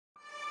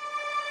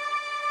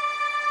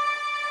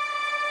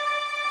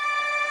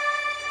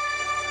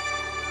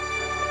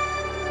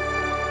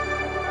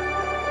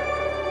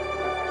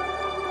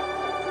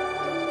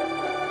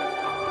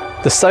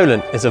The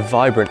Solent is a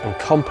vibrant and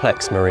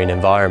complex marine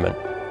environment.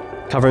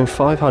 Covering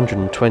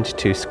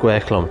 522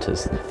 square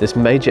kilometres, this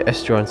major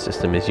estuarine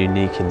system is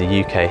unique in the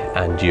UK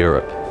and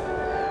Europe.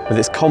 With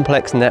its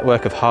complex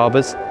network of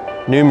harbours,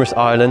 numerous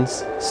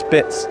islands,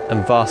 spits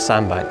and vast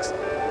sandbanks.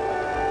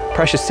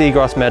 Precious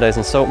seagrass meadows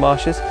and salt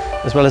marshes,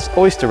 as well as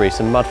oyster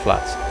reefs and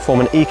mudflats, form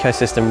an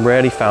ecosystem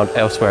rarely found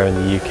elsewhere in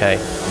the UK.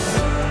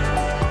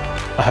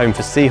 A home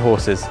for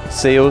seahorses,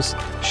 seals,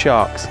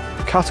 sharks,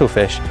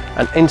 cuttlefish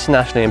and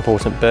internationally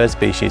important bird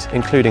species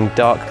including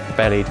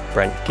dark-bellied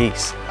Brent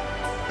geese.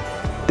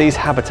 These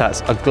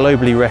habitats are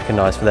globally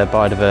recognised for their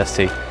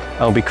biodiversity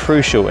and will be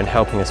crucial in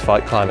helping us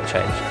fight climate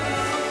change.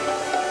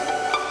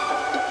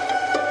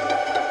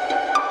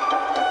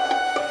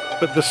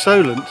 But the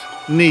Solent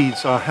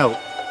needs our help.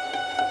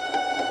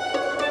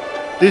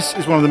 This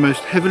is one of the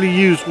most heavily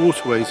used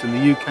waterways in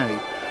the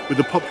UK, with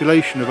a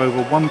population of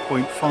over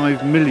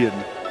 1.5 million,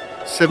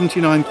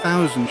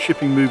 79,000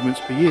 shipping movements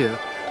per year,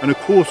 and a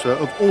quarter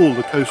of all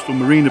the coastal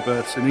marina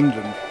berths in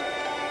England.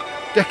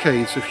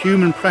 Decades of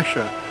human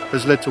pressure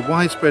has led to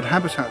widespread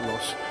habitat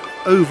loss,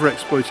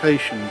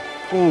 overexploitation,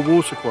 poor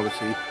water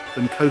quality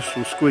and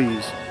coastal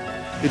squeeze.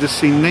 It has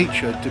seen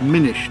nature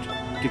diminished,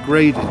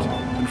 degraded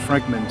and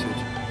fragmented.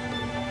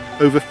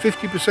 Over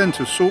 50%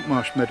 of salt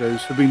marsh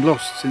meadows have been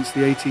lost since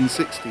the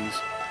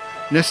 1860s.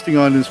 Nesting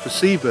islands for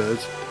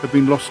seabirds have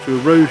been lost to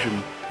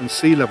erosion and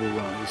sea level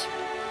rise.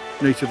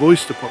 Native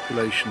oyster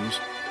populations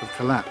have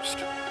collapsed.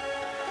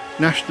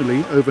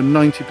 Nationally, over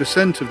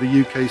 90% of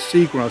the UK's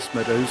seagrass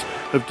meadows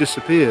have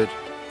disappeared,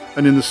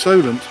 and in the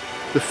Solent,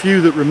 the few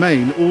that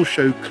remain all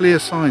show clear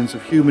signs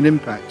of human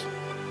impact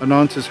and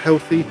aren't as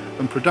healthy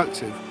and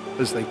productive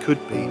as they could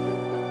be.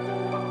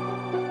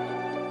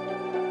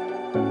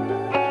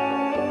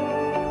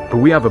 But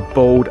we have a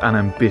bold and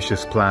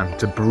ambitious plan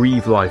to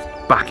breathe life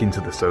back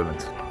into the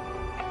Solent.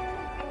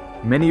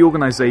 Many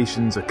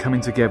organisations are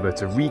coming together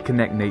to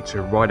reconnect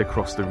nature right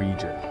across the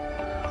region.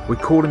 We're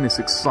calling this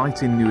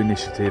exciting new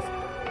initiative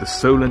the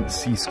Solent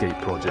Seascape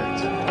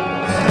Project.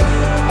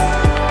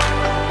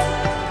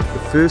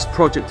 The first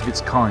project of its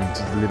kind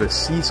to deliver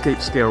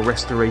seascape-scale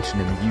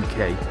restoration in the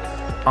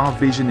UK, our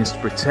vision is to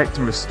protect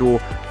and restore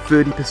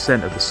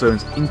 30% of the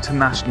Solent's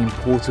internationally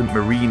important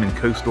marine and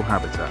coastal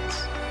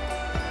habitats.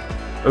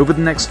 Over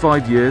the next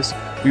 5 years,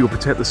 we will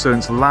protect the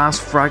Solent's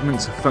last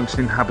fragments of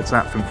functioning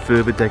habitat from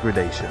further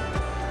degradation.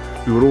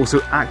 We will also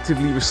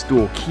actively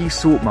restore key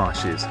salt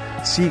marshes,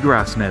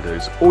 seagrass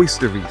meadows,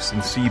 oyster reefs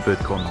and seabird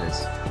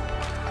colonies.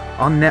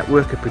 Our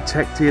network of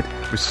protected,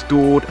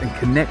 restored and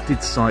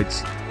connected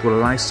sites will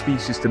allow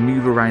species to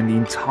move around the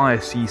entire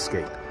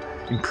seascape,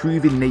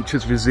 improving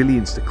nature's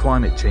resilience to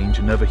climate change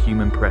and other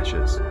human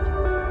pressures.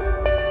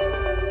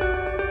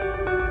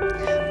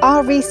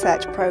 Our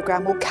research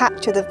programme will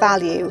capture the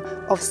value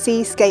of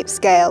seascape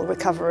scale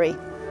recovery.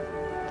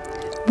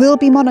 We'll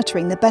be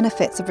monitoring the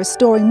benefits of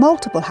restoring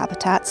multiple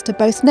habitats to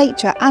both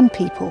nature and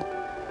people,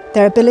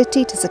 their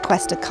ability to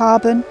sequester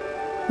carbon,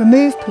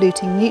 remove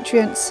polluting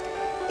nutrients,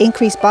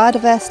 increase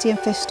biodiversity and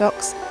fish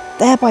stocks,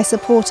 thereby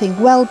supporting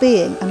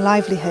well-being and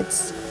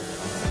livelihoods.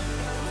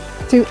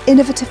 Through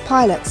innovative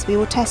pilots, we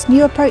will test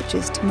new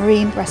approaches to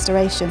marine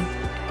restoration.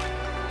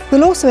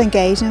 We'll also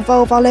engage and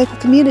involve our local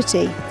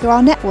community through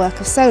our network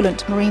of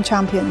Solent Marine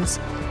Champions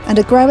and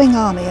a growing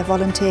army of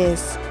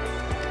volunteers.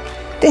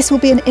 This will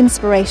be an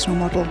inspirational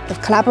model of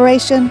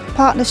collaboration,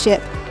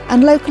 partnership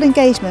and local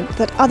engagement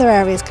that other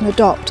areas can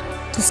adopt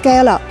to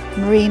scale up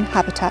marine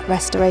habitat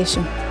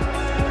restoration.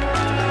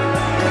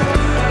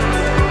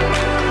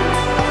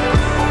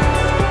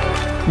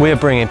 We're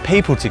bringing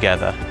people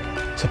together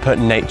to put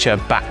nature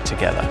back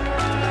together.